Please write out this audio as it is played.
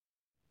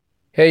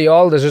Hey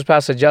y'all, this is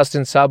Pastor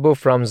Justin Sabu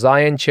from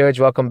Zion Church.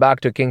 Welcome back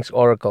to King's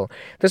Oracle.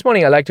 This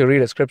morning I'd like to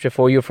read a scripture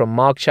for you from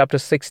Mark chapter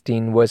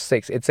 16 verse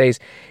 6. It says,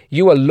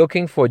 "You are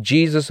looking for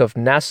Jesus of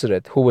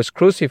Nazareth who was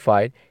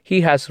crucified.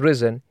 He has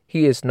risen.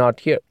 He is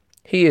not here.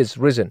 He is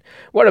risen."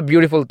 What a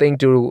beautiful thing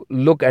to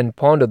look and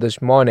ponder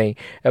this morning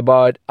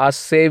about our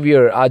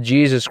Savior, our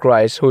Jesus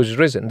Christ, who is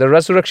risen. The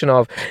resurrection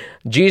of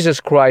Jesus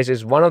Christ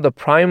is one of the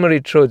primary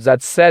truths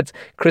that sets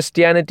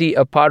Christianity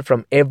apart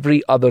from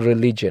every other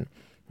religion.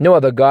 No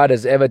other God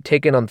has ever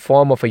taken on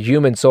form of a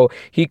human so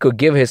he could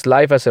give his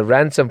life as a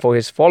ransom for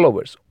his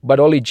followers, but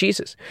only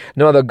Jesus.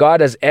 No other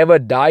God has ever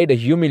died a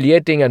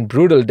humiliating and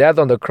brutal death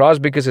on the cross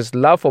because his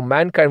love for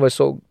mankind was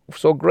so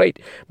great,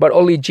 but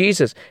only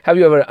Jesus. Have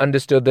you ever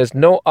understood this?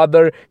 No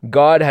other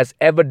God has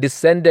ever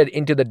descended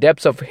into the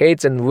depths of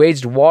hate and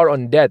waged war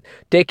on death,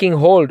 taking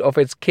hold of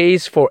its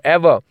case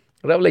forever.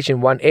 Revelation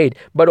 1:8,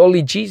 but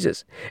only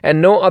Jesus.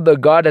 And no other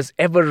God has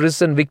ever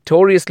risen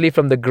victoriously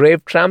from the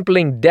grave,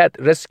 trampling death,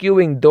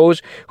 rescuing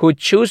those who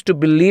choose to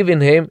believe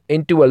in him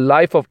into a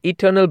life of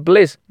eternal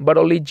bliss, but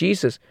only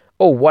Jesus.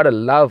 Oh, what a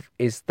love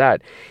is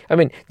that. I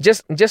mean,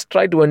 just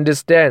try to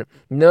understand.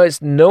 There is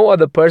no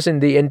other person in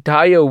the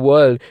entire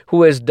world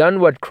who has done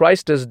what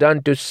Christ has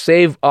done to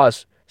save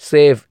us.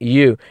 Save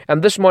you.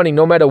 And this morning,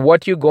 no matter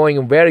what you're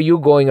going, where you're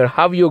going, or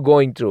how you're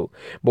going through,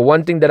 but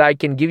one thing that I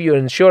can give you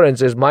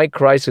assurance is my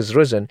Christ is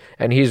risen,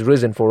 and he's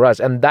risen for us.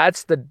 And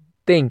that's the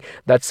thing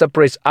that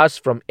separates us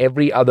from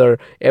every other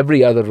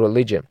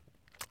religion.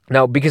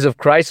 Now, because of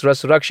Christ's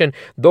resurrection,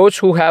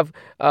 those of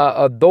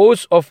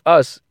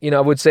us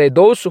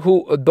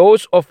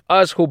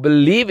who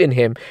believe in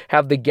him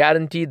have the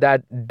guarantee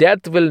that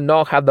death will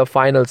not have the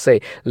final say.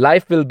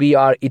 Life will be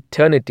our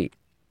eternity.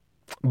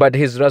 But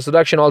his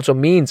resurrection also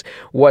means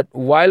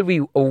while we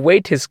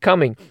await his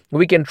coming,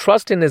 we can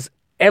trust in his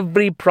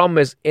every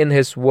promise in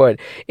his word.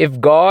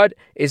 If God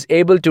is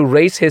able to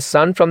raise his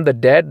son from the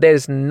dead, there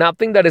is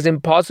nothing that is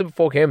impossible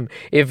for him.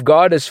 If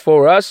God is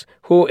for us,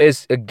 who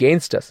is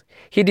against us?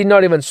 He did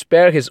not even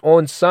spare his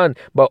own son,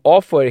 but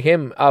offered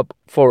him up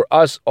for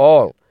us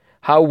all.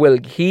 How will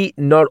he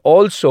not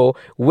also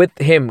with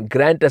him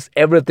grant us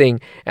everything?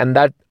 And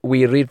that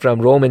we read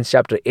from Romans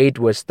chapter 8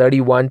 verse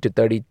 31 to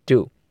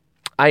 32.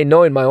 I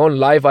know in my own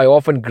life, I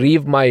often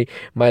grieve my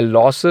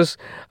losses,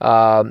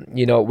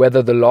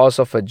 whether the loss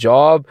of a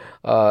job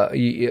or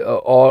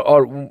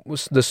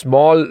the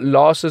small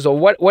losses or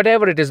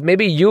whatever it is.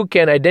 Maybe you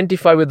can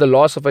identify with the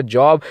loss of a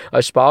job,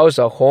 a spouse,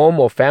 a home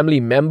or family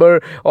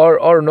member,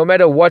 or no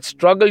matter what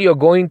struggle you're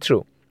going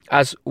through.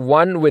 As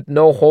one with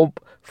no hope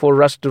for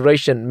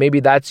restoration, maybe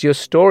that's your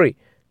story.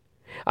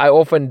 I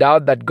often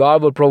doubt that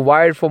God will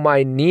provide for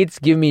my needs,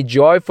 give me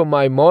joy for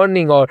my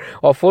mourning, or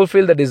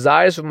fulfill the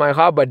desires of my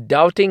heart, but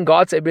doubting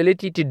God's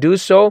ability to do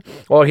so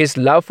or his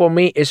love for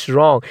me is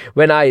wrong.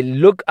 When I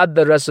look at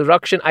the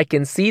resurrection, I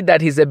can see that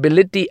his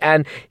ability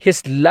and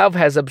his love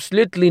has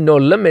absolutely no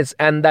limits,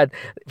 and that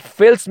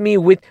fills me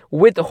with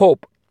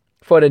hope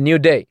for a new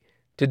day.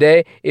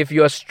 Today, if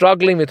you are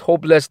struggling with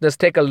hopelessness,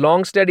 take a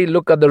long, steady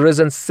look at the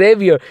risen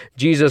Savior,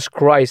 Jesus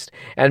Christ,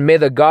 and may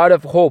the God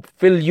of hope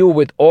fill you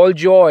with all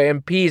joy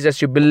and peace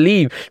as you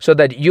believe, so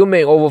that you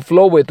may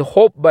overflow with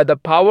hope by the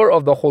power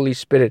of the Holy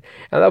Spirit.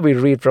 And that we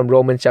read from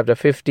Romans chapter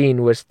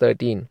 15, verse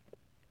 13.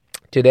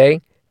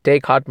 Today,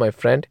 take heart, my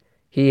friend.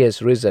 He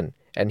is risen,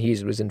 and he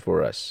is risen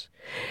for us.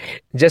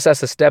 Just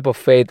as a step of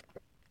faith,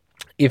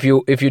 if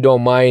you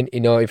don't mind,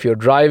 if you're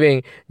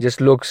driving,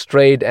 just look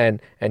straight and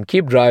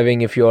keep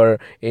driving. If you're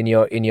in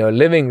your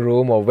living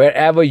room or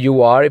wherever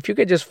you are, if you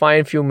could just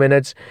find a few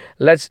minutes,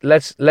 let's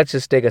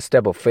just take a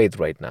step of faith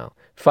right now.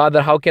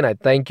 Father, how can I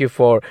thank you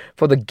for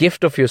the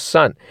gift of your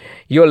Son?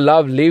 Your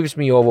love leaves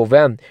me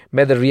overwhelmed.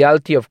 May the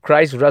reality of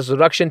Christ's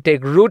resurrection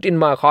take root in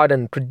my heart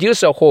and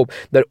produce a hope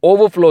that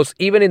overflows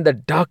even in the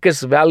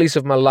darkest valleys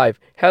of my life.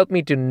 Help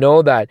me to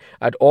know that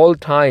at all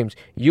times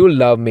you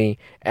love me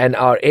and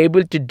are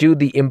able to do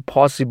the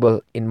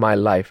impossible in my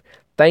life.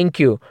 Thank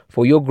you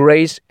for your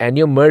grace and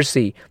your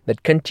mercy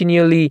that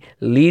continually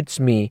leads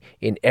me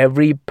in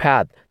every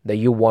path that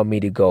you want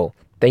me to go.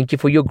 Thank you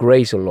for your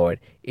grace, O Lord.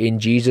 In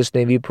Jesus'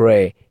 name we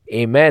pray.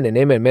 Amen and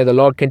amen. May the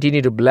Lord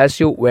continue to bless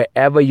you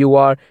wherever you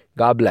are.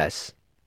 God bless.